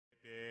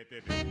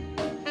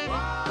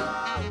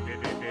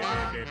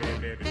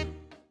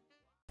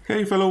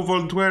Hey fellow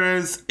Vault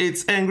Wearers,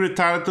 it's Angry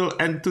Turtle,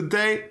 and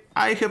today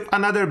I have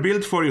another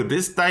build for you.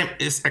 This time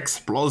is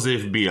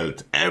explosive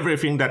build.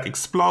 Everything that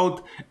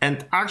explodes,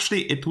 and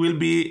actually it will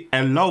be a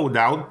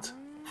loadout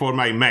for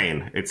my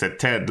main. It's a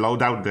third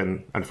loadout,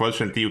 then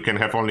unfortunately you can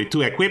have only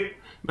 2 equipped,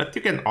 but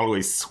you can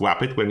always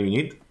swap it when you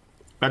need.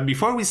 But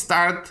before we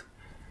start,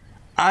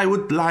 I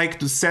would like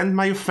to send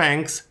my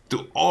thanks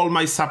to all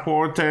my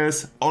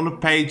supporters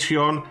on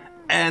Patreon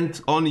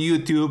and on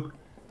YouTube.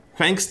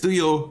 Thanks to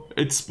you,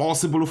 it's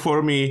possible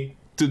for me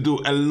to do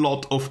a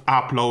lot of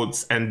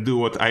uploads and do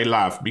what I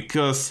love,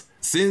 because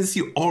since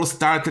you all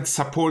started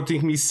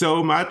supporting me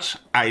so much,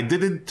 I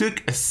didn't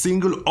take a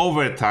single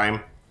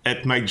overtime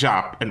at my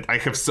job, and I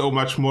have so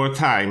much more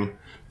time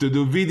to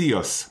do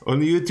videos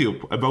on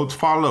YouTube about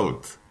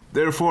Fallout.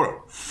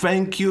 Therefore,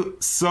 thank you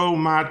so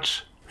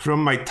much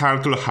from my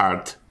turtle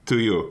heart to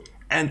you.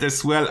 And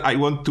as well, I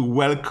want to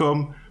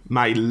welcome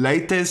my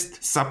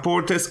latest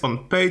supporters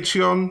on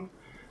Patreon.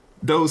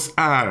 Those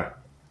are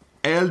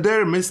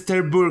Elder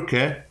Mr.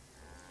 Burke,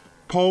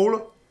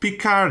 Paul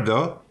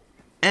Picardo,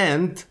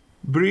 and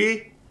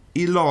Brie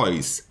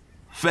Eloise.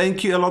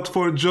 Thank you a lot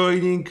for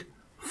joining.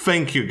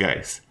 Thank you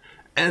guys.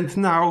 And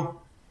now,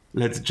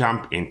 let's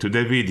jump into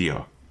the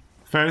video.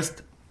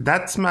 First,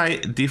 that's my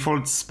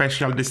default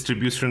special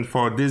distribution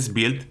for this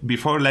build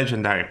before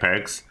legendary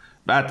perks,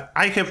 but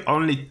I have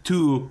only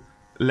 2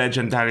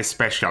 legendary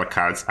special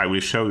cards I will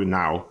show you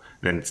now,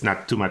 then it's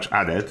not too much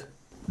added.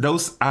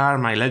 Those are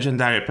my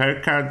legendary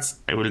perk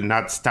cards. I will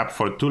not stop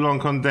for too long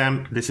on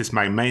them. This is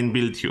my main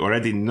build, you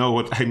already know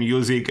what I'm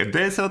using, and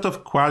there's a lot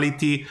of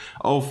quality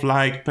of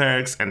like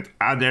perks and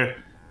other.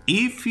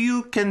 If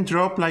you can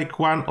drop like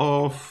one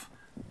of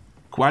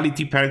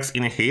quality perks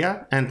in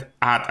here and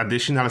add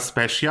additional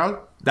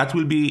special, that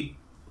will be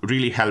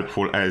really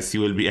helpful, as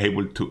you will be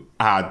able to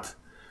add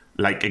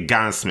like a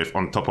gunsmith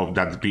on top of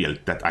that build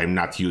that I'm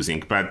not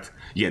using. But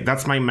yeah,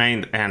 that's my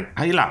main, and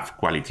I love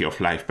quality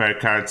of life perk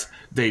cards.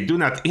 They do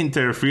not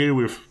interfere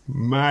with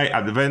my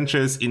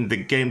adventures in the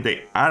game.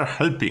 They are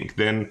helping,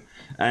 then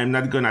I'm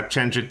not gonna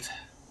change it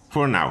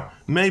for now.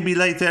 Maybe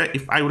later,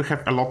 if I will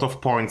have a lot of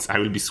points, I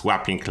will be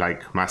swapping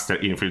like Master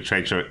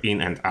Infiltrator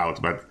in and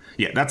out, but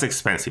yeah, that's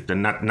expensive,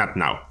 then not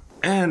now.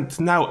 And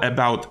now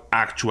about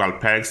actual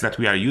perks that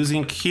we are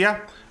using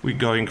here. We're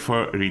going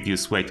for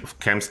reduced weight of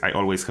chems. I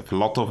always have a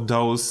lot of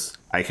those.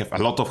 I have a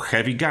lot of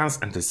heavy guns,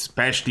 and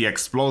especially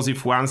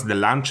explosive ones. The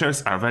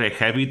launchers are very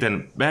heavy,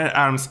 then bare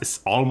arms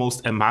is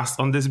almost a must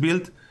on this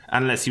build,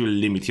 unless you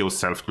limit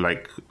yourself to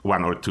like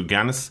 1 or 2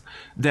 guns.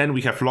 Then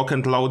we have lock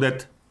and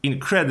loaded,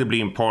 incredibly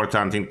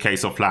important in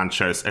case of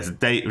launchers, as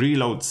they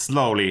reload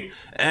slowly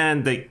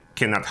and they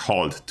cannot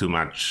hold too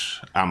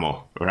much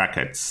ammo,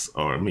 rockets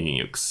or mini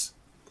nukes.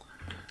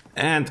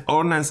 And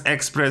Ordnance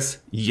Express,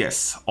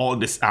 yes, all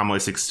this ammo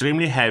is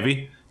extremely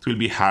heavy, it will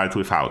be hard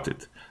without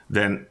it.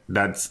 Then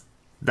that's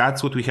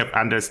what we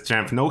under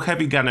strength, no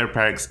heavy gunner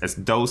perks, as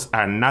those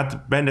are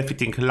not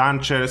benefiting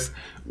launchers,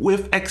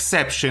 with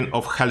exception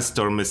of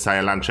Hellstorm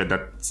missile launcher,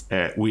 that's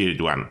a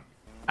weird one.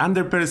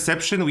 Under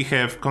perception we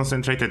have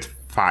concentrated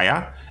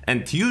fire,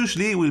 and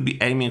usually we'll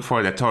be aiming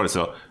for the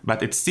torso,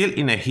 but it's still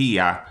in a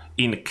here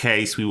in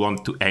case we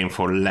want to aim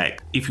for leg.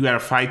 If you are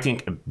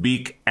fighting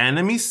big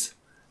enemies,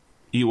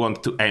 you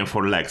want to aim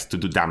for legs to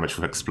do damage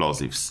with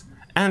explosives.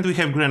 And we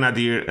have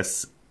Grenadier,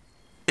 as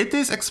it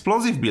is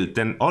explosive build,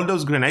 then all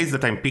those grenades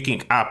that I'm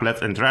picking up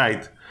left and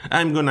right,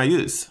 I'm gonna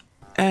use.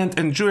 And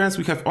Endurance,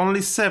 we have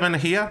only 7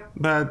 here,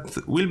 but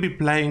we'll be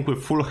playing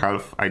with full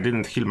health. I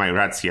didn't heal my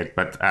rats yet,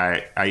 but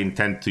I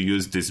intend to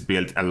use this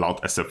build a lot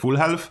as a full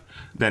health.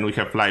 Then we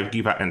have Life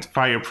Giver and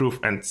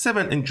Fireproof, and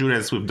 7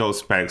 Endurance with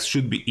those perks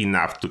should be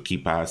enough to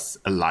keep us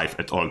alive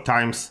at all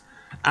times.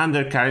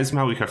 Under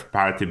Charisma we have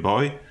Party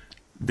Boy.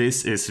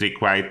 This is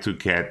required to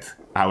get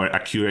our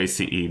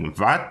accuracy in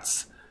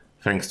watts,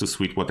 thanks to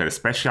Sweetwater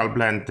Special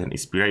Blend, and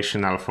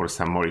Inspirational for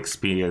some more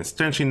experience,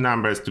 trenching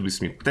numbers to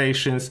boost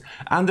mutations.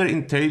 Under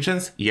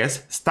Intelligence,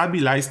 yes,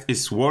 Stabilized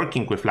is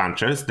working with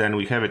launchers, then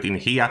we have it in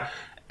here,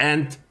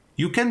 and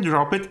you can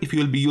drop it if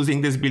you'll be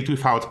using this build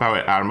without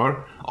power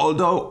armor,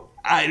 although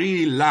I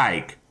really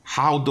like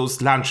how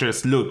those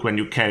launchers look when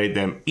you carry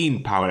them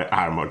in power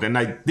armor, then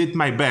I did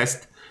my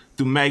best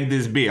to make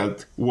this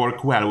build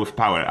work well with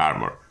power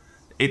armor.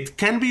 It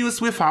can be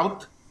used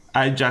without,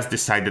 I just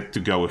decided to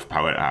go with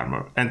power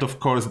armor. And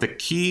of course the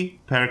key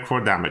perk for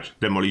damage,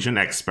 Demolition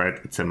Expert,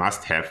 it's a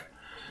must-have.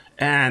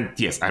 And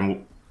yes,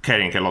 I'm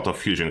carrying a lot of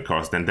fusion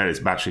cores, then there is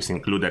batteries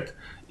included.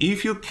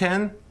 If you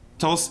can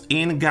toss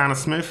in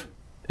Gunsmith,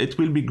 it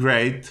will be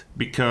great,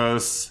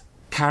 because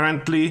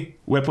currently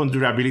weapon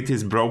durability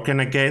is broken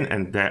again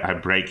and they are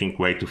breaking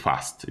way too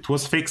fast. It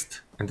was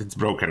fixed and it's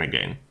broken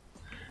again.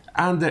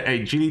 Under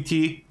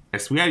Agility,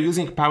 as we are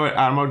using power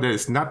armor, there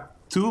is not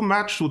too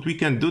much what we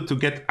can do to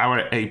get our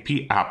AP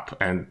up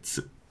and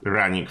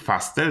running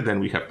faster. Then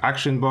we have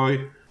Action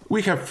Boy.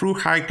 We have Through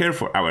Hiker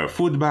for our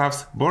food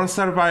buffs, Born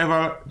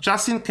Survival,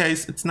 just in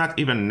case it's not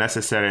even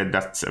necessary,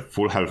 that's a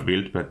full health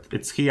build, but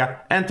it's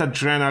here, and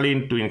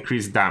Adrenaline to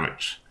increase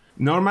damage.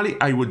 Normally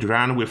I would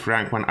run with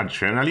rank 1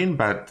 Adrenaline,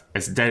 but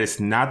as there is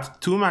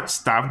not too much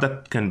stuff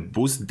that can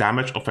boost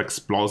damage of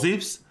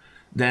explosives,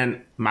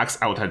 then max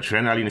out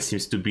Adrenaline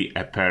seems to be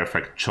a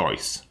perfect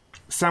choice.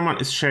 Someone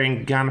is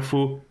sharing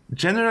Gunfu.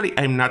 Generally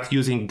I'm not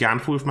using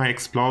Gunfu with my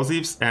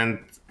explosives, and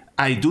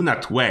I do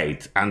not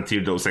wait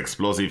until those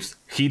explosives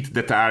hit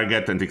the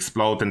target and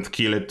explode and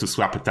kill it to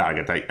swap a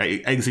target.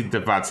 I exit the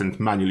VATS and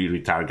manually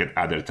retarget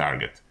other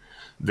target.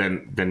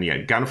 Then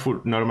yeah,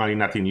 Gunfu normally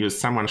not in use,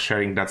 someone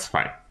sharing, that's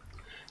fine.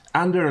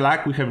 Under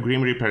luck we have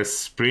Grim Reaper's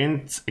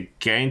Sprint,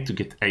 again to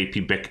get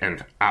AP back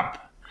and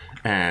up.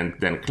 And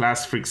then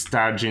Class Freak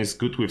Stargins,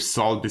 good with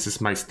Salt, this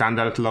is my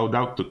standard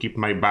loadout to keep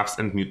my buffs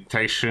and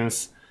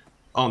mutations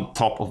on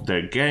top of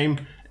their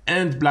game.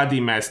 And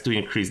Bloody Mess to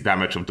increase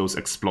damage of those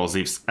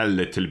explosives a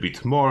little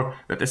bit more.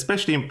 That's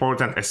especially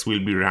important as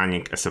we'll be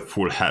running as a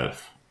full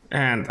health.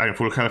 And I'm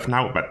full health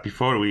now, but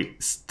before we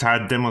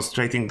start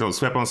demonstrating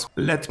those weapons,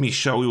 let me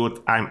show you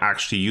what I'm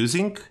actually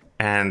using.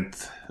 And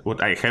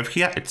what I have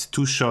here, it's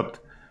 2-shot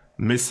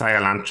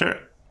missile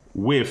launcher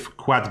with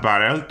quad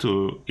barrel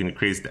to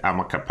increase the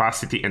ammo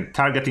capacity and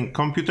targeting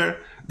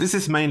computer. This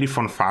is mainly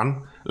for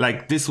fun.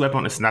 Like, this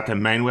weapon is not a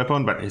main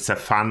weapon, but it's a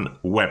fun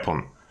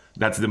weapon.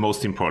 That's the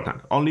most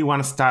important. Only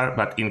 1 star,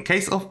 but in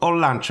case of all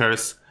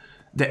launchers,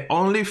 the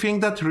only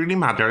thing that really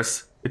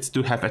matters is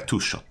to have a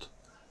 2-shot.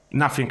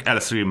 Nothing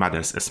else really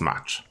matters as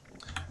much.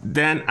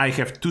 Then I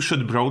have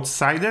 2-shot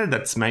broadsider,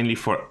 that's mainly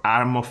for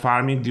ammo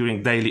farming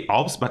during daily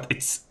ops, but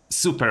it's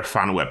super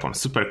fun weapon,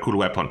 super cool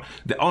weapon.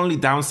 The only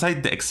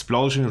downside, the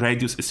explosion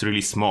radius is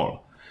really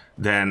small.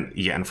 Then,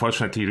 yeah,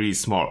 unfortunately really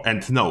small.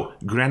 And no,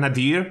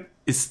 Grenadier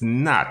is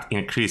not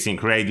increasing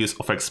radius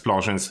of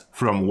explosions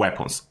from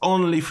weapons,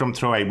 only from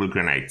throwable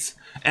grenades.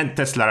 And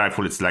Tesla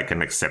rifle is like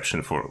an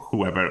exception for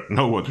whoever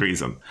know what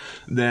reason.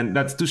 Then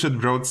that's 2-shot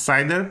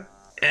broadsider.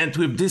 And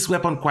with this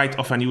weapon quite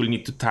often you will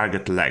need to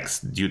target legs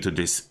due to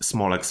these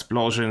small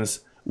explosions.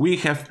 We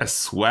have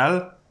as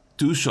well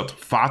 2-shot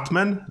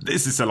Fatman.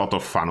 This is a lot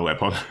of fun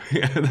weapon.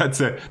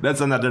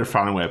 That's another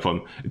fun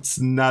weapon. It's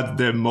not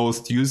the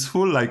most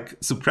useful, like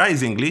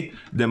surprisingly,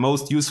 the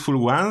most useful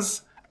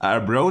ones are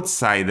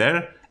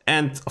broadsider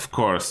and of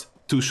course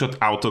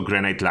 2-shot auto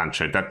grenade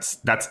launcher.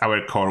 That's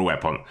our core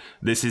weapon.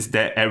 This is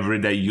the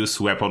everyday use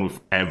weapon with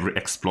every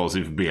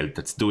explosive build.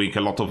 That's doing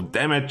a lot of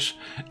damage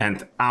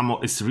and ammo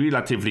is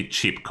relatively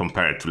cheap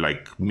compared to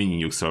like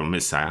mini nukes or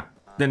missile.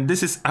 Then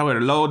this is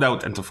our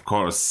loadout, and of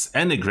course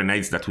any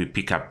grenades that we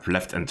pick up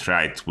left and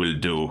right will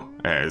do,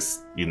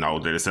 as you know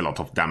there is a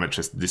lot of damage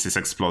as this is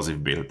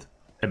explosive build.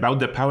 About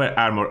the power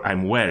armor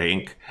I'm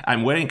wearing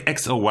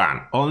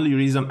X01. Only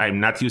reason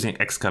I'm not using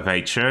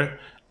Excavator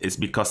is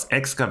because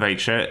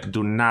Excavator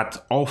do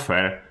not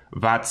offer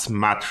VATS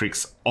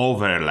Matrix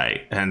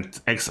overlay, and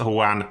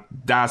X01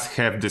 does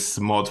have this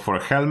mod for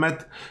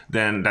helmet.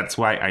 Then that's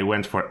why I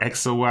went for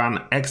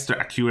X01, extra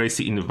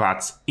accuracy in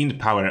VATS in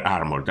power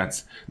armor.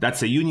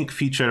 That's a unique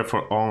feature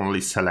for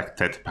only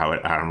selected power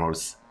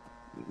armors,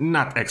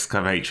 not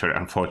Excavator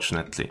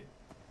unfortunately.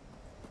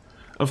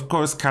 Of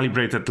course,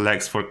 calibrated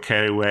legs for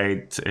carry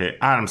weight,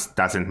 arms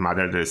doesn't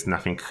matter, there's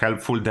nothing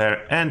helpful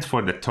there. And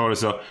for the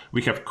torso,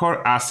 we have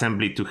core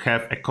assembly to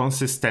have a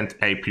consistent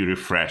AP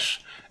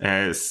refresh,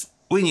 as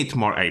we need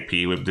more AP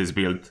with this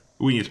build,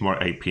 we need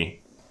more AP.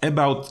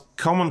 About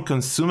common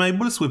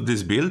consumables with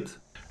this build,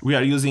 we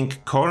are using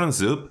corn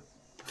soup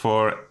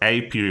for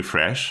AP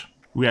refresh.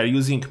 We are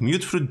using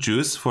mute fruit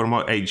juice for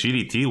more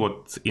agility,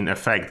 what in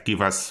effect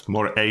give us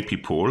more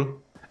AP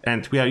pool.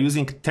 And we are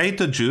using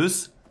tato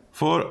juice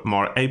for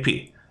more AP.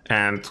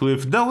 And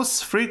with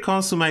those 3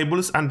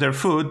 consumables under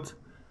food,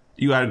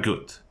 you are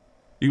good.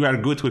 You are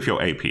good with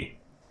your AP.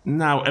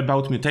 Now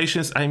about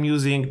mutations I'm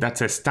using, that's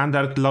a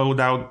standard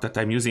loadout that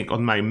I'm using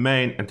on my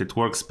main, and it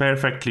works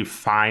perfectly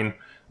fine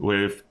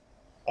with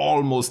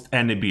almost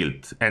any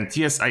build. And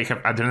yes, I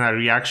have adrenaline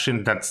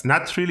reaction that's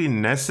not really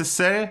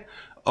necessary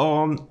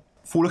on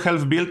full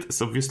health build,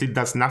 so obviously it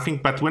does nothing,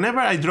 but whenever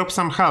I drop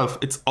some health,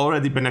 it's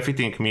already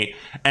benefiting me,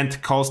 and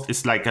cost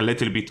is like a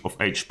little bit of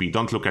HP,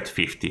 don't look at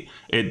 50.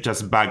 It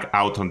just bug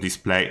out on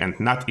display and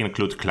not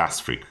include Class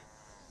Freak.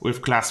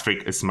 With Class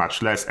Freak it's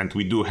much less, and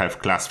we do have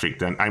Class Freak,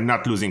 then I'm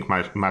not losing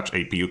much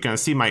AP. You can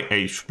see my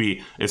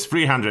HP is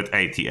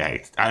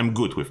 388, I'm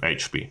good with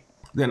HP.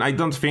 Then I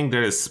don't think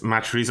there is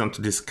much reason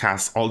to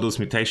discuss all those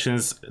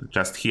mutations,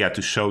 just here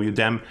to show you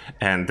them.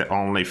 And the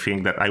only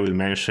thing that I will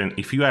mention,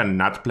 if you are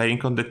not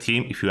playing on the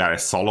team, if you are a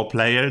solo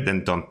player,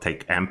 then don't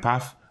take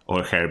Empath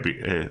or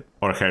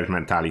Herd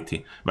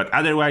Mentality. But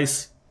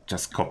otherwise,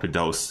 just copy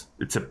those.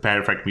 It's a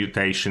perfect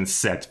mutation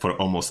set for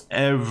almost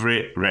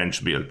every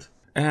range build.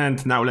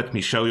 And now let me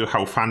show you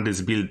how fun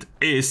this build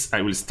is. I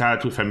will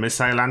start with a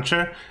missile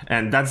launcher,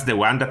 and that's the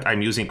one that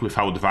I'm using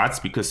without VATS,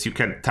 because you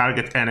can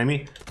target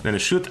enemy, then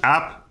shoot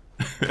up,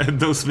 and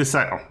those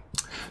missiles,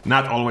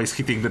 not always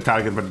hitting the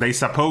target, but they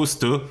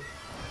supposed to,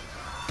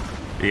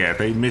 Yeah,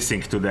 they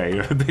missing today.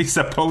 They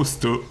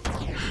supposed to.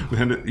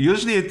 And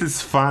usually it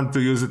is fun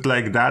to use it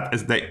like that,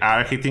 as they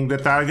are hitting the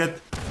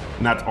target.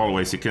 Not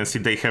always. You can see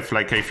they have,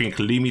 like, I think,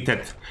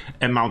 limited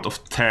amount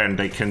of turn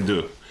they can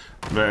do.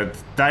 But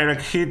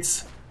direct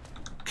hits,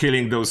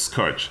 killing those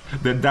Scourge.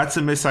 That's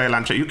a missile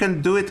launcher. You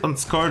can do it on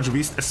Scourge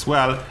Beast as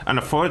well.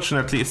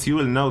 Unfortunately, as you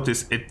will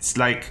notice, it's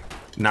like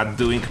not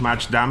doing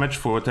much damage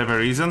for whatever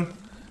reason.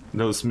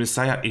 Those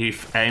missile,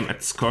 if aim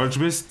at Scourge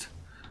Beast,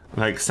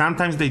 like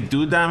sometimes they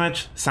do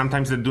damage,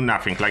 sometimes they do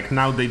nothing, like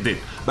now they did.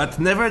 But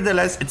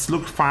nevertheless, it's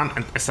look fun,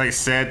 and as I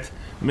said,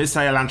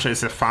 missile launcher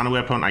is a fun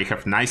weapon. I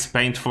have nice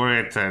paint for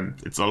it,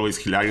 and it's always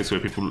hilarious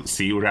when people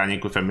see you running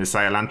with a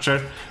missile launcher.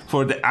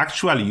 For the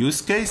actual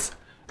use case,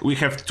 we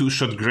have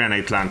two-shot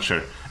grenade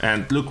launcher,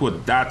 and look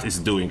what that is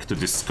doing to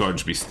this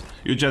Scourge Beast.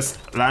 You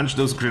just launch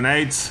those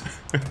grenades,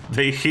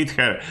 they hit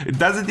her. It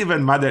doesn't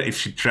even matter if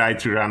she tried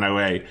to run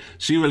away.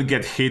 She will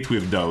get hit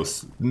with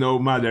those, no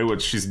matter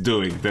what she's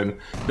doing. Then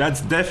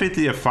that's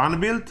definitely a fun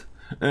build,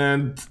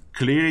 and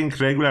clearing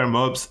regular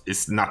mobs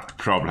is not a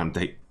problem.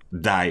 They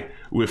die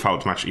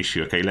without much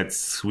issue. Okay, let's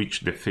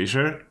switch the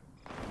fissure.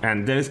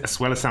 And there's as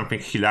well something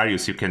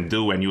hilarious you can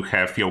do when you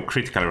have your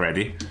critical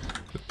ready.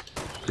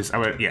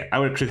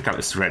 Our critical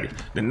is ready.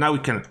 Then now we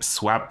can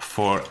swap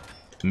for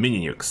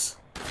mini nukes.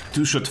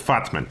 Two-shot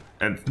Fatman.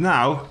 And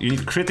now you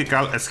need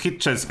critical, as hit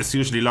chance is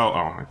usually low.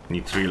 Oh, I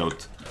need to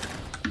reload.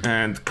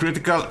 And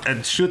critical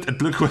and shoot,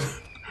 and look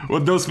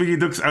what those mini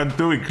nukes are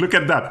doing. Look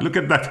at that, look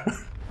at that.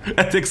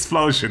 At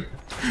explosion.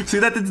 See,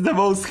 that is the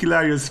most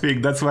hilarious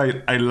thing. That's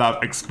why I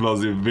love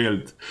explosive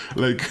build.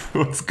 Like,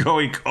 what's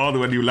going on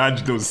when you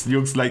launch those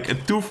nukes,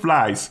 like two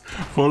flies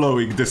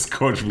following the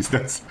Scourge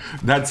Beast.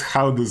 That's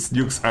how those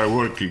nukes are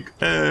working.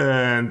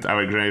 And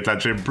our grenade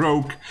launcher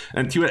broke,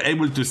 and you were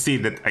able to see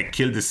that I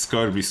killed the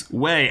Scourge Beast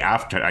way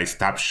after I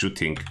stopped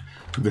shooting.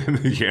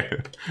 Then yeah,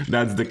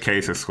 that's the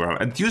case as well.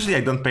 And usually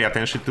I don't pay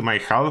attention to my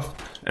health,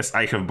 as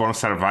I have Born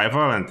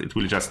Survival, and it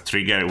will just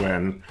trigger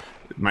when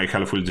my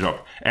health will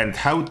drop. And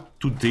how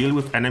to deal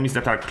with enemies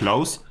that are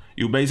close,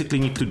 you basically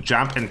need to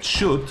jump and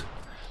shoot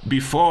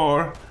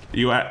before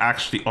you are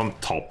actually on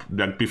top.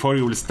 Then before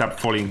you will stop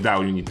falling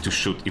down, you need to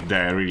shoot if they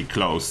are really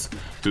close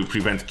to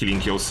prevent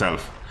killing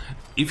yourself.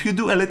 If you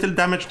do a little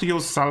damage to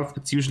yourself,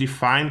 it's usually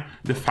fine.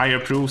 The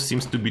fireproof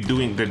seems to be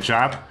doing the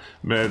job,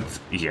 but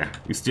yeah,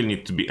 you still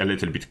need to be a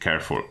little bit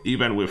careful,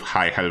 even with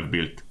high health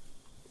build.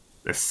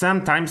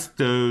 Sometimes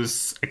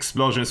those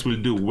explosions will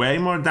do way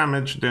more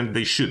damage than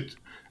they should.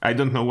 I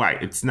don't know why.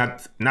 It's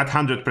not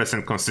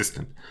 100%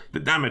 consistent. The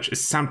damage is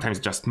sometimes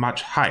just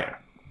much higher.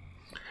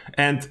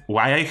 And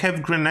why I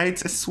have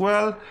grenades as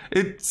well,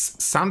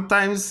 it's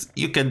sometimes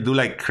you can do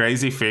like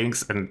crazy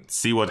things and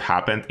see what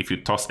happened if you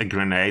toss a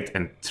grenade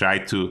and try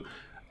to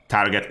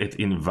target it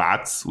in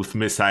VATS with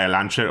missile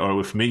launcher or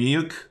with mini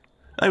nuke.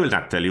 I will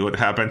not tell you what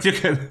happened.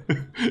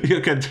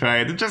 You can try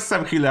it. Just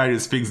some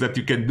hilarious things that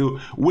you can do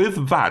with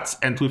VATS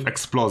and with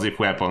explosive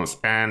weapons.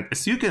 And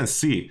as you can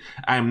see,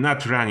 I'm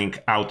not running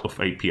out of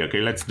AP. Okay,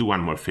 let's do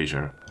one more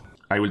fissure.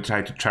 I will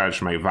try to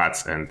charge my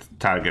VATS and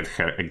target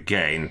her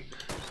again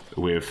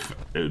with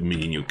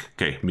mini nuke.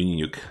 Okay,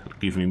 mini nuke.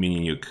 Give me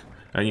mini nuke.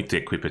 I need to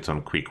equip it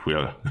on quick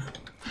wheel.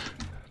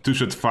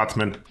 Two-shot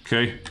Fatman.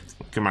 Okay,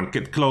 come on,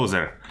 get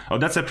closer. Oh,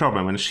 that's a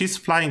problem. When she's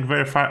flying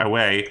very far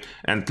away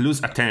and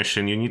lose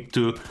attention, you need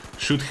to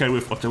shoot her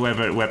with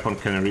whatever weapon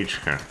can reach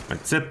her.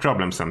 It's a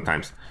problem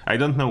sometimes. I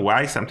don't know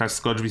why. Sometimes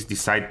Scourge Beasts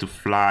decide to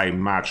fly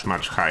much,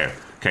 much higher.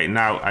 Okay,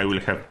 now I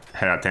will have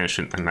her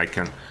attention and I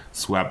can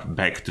swap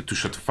back to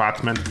two-shot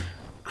Fatman.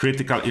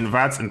 Critical in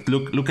VATS, and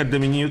look at the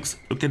mini nukes.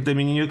 Look at the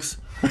mini nukes.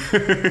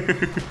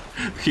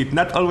 Hit,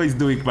 not always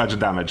doing much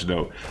damage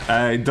though.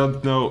 I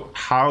don't know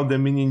how the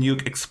mini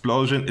nuke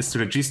explosion is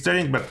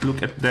registering, but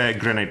look at the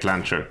grenade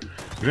launcher.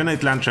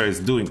 Grenade launcher is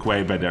doing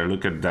way better.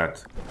 Look at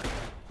that.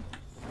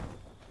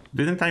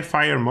 Didn't I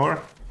fire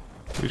more?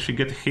 Did she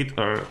get hit,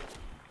 or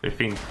I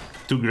think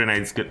two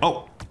grenades get...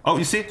 Oh,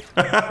 you see?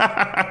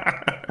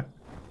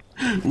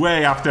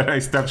 Way after I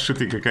stopped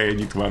shooting. Okay, I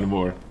need one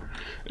more.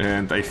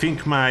 And I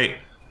think my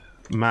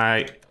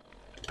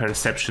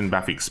perception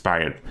buff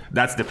expired.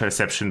 That's the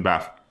perception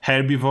buff.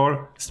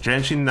 Herbivore,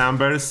 strange in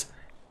numbers,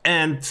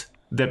 and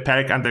the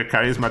perk under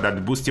charisma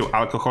that boosts your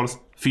alcohols,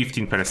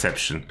 15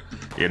 perception.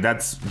 Yeah,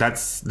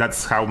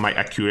 that's how my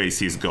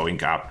accuracy is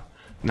going up.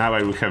 Now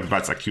I will have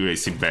VATS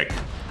accuracy back.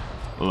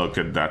 Look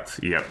at that,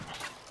 yep.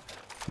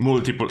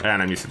 Multiple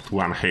enemies at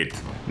one hit.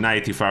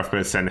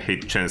 95%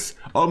 hit chance,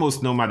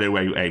 almost no matter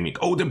where you're aiming.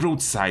 Oh, the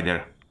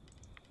Broadsider.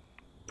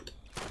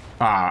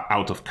 Ah,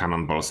 out of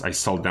cannonballs. I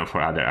sold them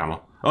for other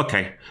ammo.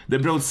 Okay, the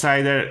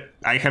Broadsider,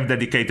 I have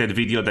dedicated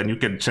video, then you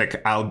can check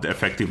out the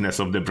effectiveness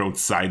of the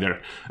Broadsider.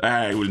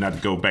 I will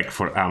not go back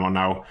for ammo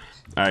now.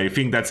 I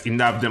think that's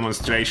enough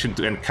demonstration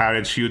to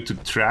encourage you to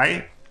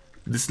try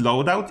this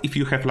loadout if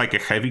you have like a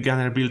heavy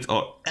gunner build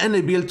or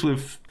any build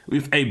with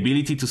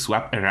ability to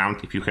swap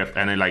around. If you have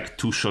any like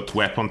two-shot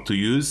weapon to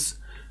use,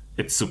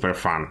 it's super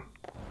fun.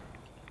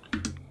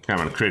 Come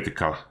on,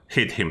 critical.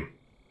 Hit him.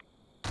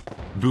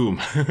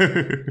 Boom.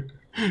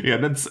 Yeah,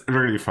 that's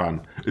really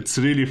fun. It's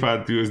really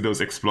fun to use those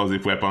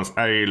explosive weapons.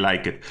 I really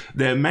like it.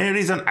 The main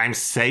reason I'm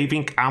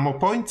saving ammo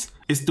points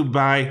is to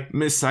buy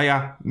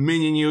Messiah,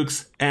 mini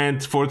nukes, and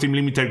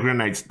 40mm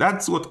grenades.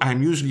 That's what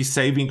I'm usually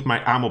saving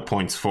my ammo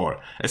points for.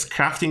 As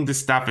crafting this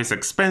stuff is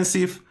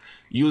expensive,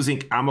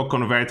 using ammo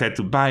converter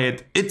to buy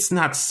it, it's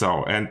not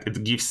so, and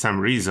it gives some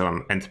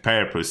reason and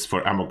purpose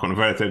for ammo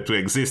converter to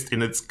exist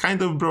in its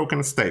kind of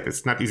broken state.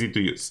 It's not easy to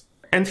use.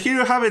 And here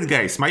you have it,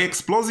 guys, my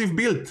explosive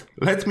build.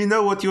 Let me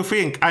know what you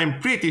think.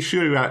 I'm pretty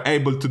sure you are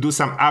able to do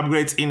some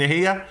upgrades in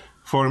here.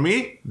 For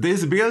me,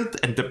 this build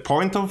and the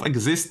point of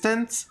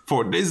existence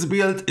for this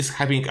build is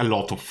having a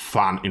lot of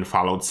fun in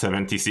Fallout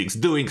 76,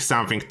 doing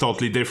something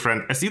totally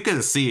different. As you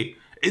can see,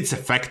 it's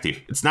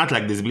effective. It's not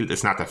like this build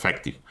is not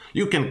effective.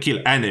 You can kill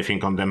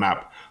anything on the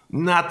map.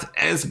 Not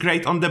as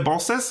great on the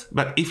bosses,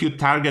 but if you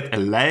target a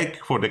leg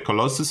for the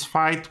Colossus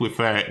fight with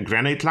a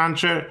grenade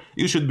launcher,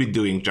 you should be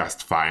doing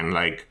just fine.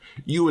 Like,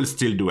 you will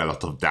still do a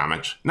lot of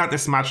damage. Not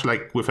as much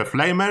like with a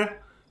flamer,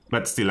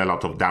 but still a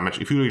lot of damage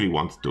if you really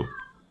want to.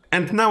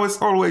 And now,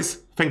 as always,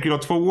 thank you a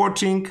lot for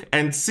watching,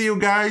 and see you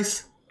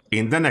guys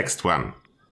in the next one.